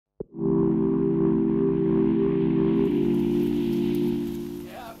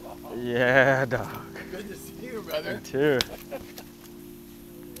Yeah, dog. Good to see you, brother. Me too.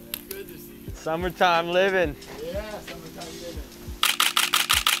 Good to see you. Summertime living. Yeah, summertime living.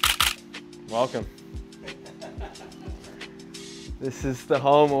 Welcome. This is the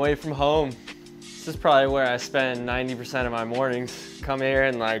home away from home. This is probably where I spend 90% of my mornings. Come here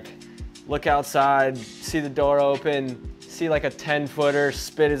and like look outside, see the door open, see like a 10-footer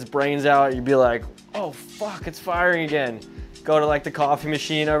spit his brains out. You'd be like, oh fuck, it's firing again. Go to like the coffee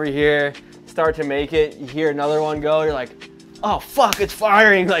machine over here, start to make it. You hear another one go, you're like, oh fuck, it's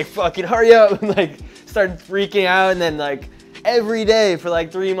firing. Like fucking hurry up. And like start freaking out. And then like every day for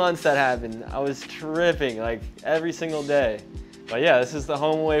like 3 months that happened. I was tripping like every single day. But yeah, this is the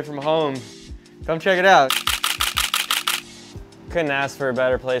home away from home. Come check it out. Couldn't ask for a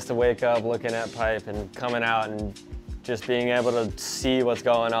better place to wake up looking at pipe and coming out and just being able to see what's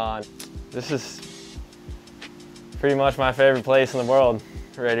going on. This is pretty much my favorite place in the world,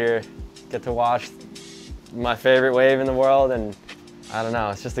 right here. Get to watch my favorite wave in the world, and I don't know,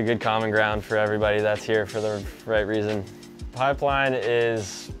 it's just a good common ground for everybody that's here for the right reason. Pipeline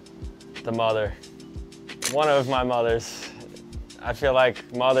is the mother, one of my mothers. I feel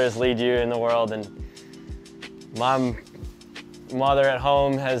like mothers lead you in the world, and my mother at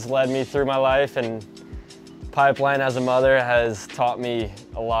home has led me through my life, and Pipeline as a mother has taught me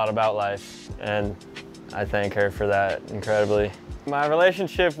a lot about life, and I thank her for that incredibly. My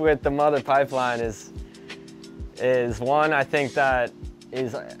relationship with the mother Pipeline is one I think that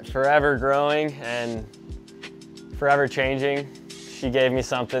is forever growing and forever changing. She gave me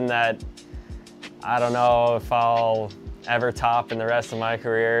something that I don't know if I'll ever top in the rest of my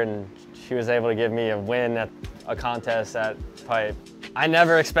career, and she was able to give me a win at a contest at Pipe. I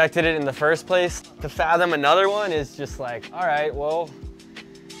never expected it in the first place. To fathom another one is just like, all right, well,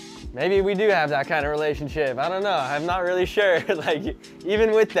 maybe we do have that kind of relationship. I don't know, I'm not really sure. Like,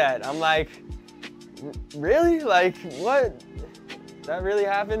 even with that, I'm like, really? Like, what? That really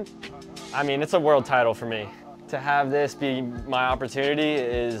happened? I mean, it's a world title for me. To have this be my opportunity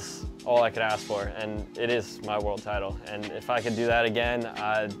is all I could ask for, and it is my world title. And if I could do that again,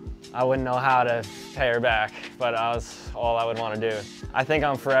 I wouldn't know how to pay her back, but that's all I would want to do. I think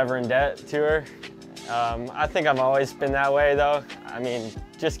I'm forever in debt to her. I think I've always been that way though. I mean,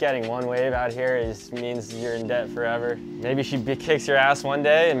 just getting one wave out here means you're in debt forever. Maybe she kicks your ass one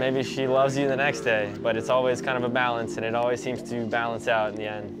day and maybe she loves you the next day, but it's always kind of a balance, and it always seems to balance out in the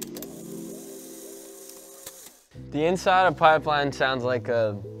end. The inside of Pipeline sounds like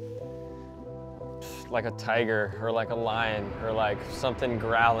a tiger or like a lion or like something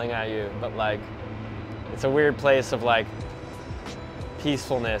growling at you, but like it's a weird place of like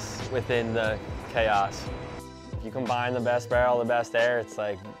peacefulness within the chaos. If you combine the best barrel, the best air, it's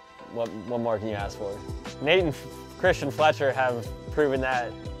like what more can you ask for? Nate and Christian Fletcher have proven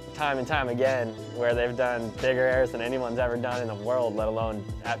that time and time again, where they've done bigger airs than anyone's ever done in the world, let alone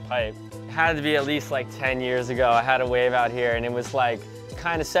at Pipe. It had to be at least like 10 years ago. I had a wave out here and it was like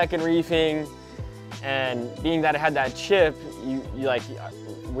kind of second reefing, and being that it had that chip,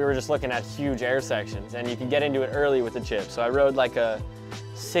 we were just looking at huge air sections, and you could get into it early with the chip. So I rode like a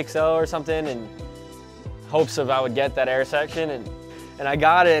 6.0 or something in hopes of I would get that air section, and I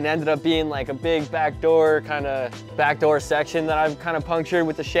got it, and ended up being like a big backdoor section that I've kind of punctured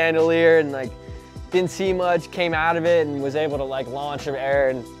with the chandelier, and like didn't see much, came out of it and was able to like launch an air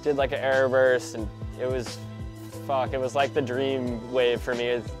and did like an air reverse, and it was like the dream wave for me.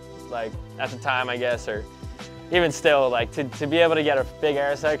 It's like at the time, I guess, or even still, like to be able to get a big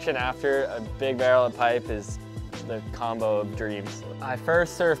air section after a big barrel of pipe is the combo of dreams. I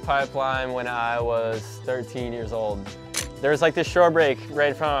first surfed Pipeline when I was 13 years old. There was like this shore break right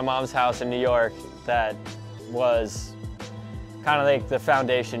in front of my mom's house in New York that was kind of like the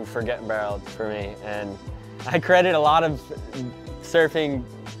foundation for getting barreled for me. And I credit a lot of surfing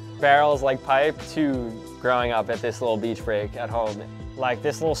barrels like Pipe to growing up at this little beach break at home. Like,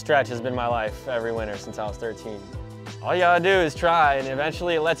 this little stretch has been my life every winter since I was 13. All you gotta do is try, and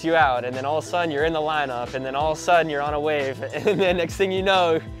eventually it lets you out, and then all of a sudden you're in the lineup, and then all of a sudden you're on a wave, and then next thing you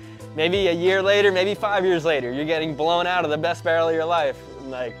know, maybe a year later, maybe 5 years later, you're getting blown out of the best barrel of your life. And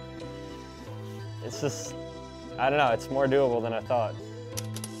like, it's just, I don't know, it's more doable than I thought.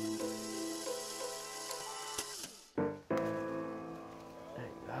 There you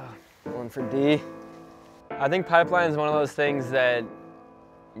go. One for D. I think Pipeline is one of those things that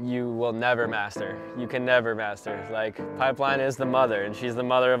you will never master. You can never master. Like, Pipeline is the mother, and she's the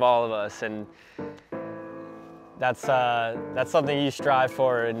mother of all of us, and that's something you strive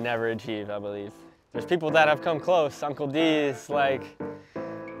for and never achieve, I believe. There's people that have come close. Uncle D is like,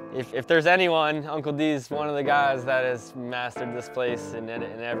 if there's anyone, Uncle D is one of the guys that has mastered this place in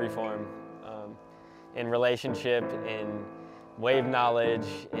every form. in relationship, in wave knowledge,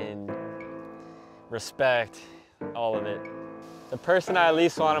 in respect, all of it. The person I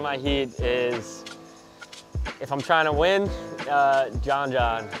least want in my heat is, if I'm trying to win, John,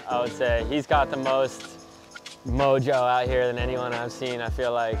 I would say. He's got the most mojo out here than anyone I've seen, I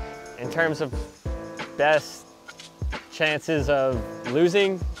feel like. In terms of best chances of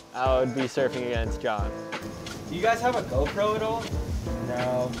losing, I would be surfing against John. Do you guys have a GoPro at all?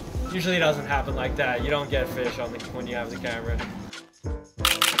 No. Usually it doesn't happen like that. You don't get fish on when you have the camera.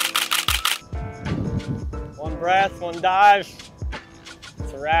 One breath, one dive.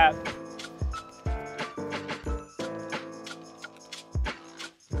 It's a wrap.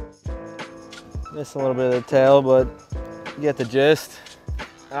 Missed a little bit of the tail, but you get the gist.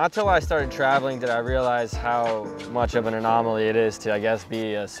 Not until I started traveling did I realize how much of an anomaly it is to, I guess,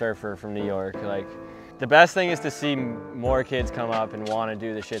 be a surfer from New York. Like, the best thing is to see more kids come up and want to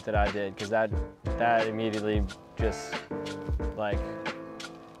do the shit that I did, because that immediately just, like,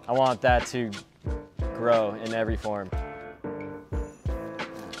 I want that to grow in every form.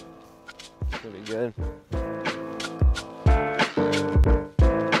 Should be good.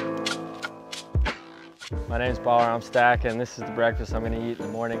 My name's Balaram Stack, and this is the breakfast I'm going to eat in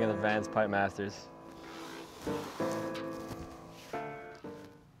the morning of the VANS Pipe Masters.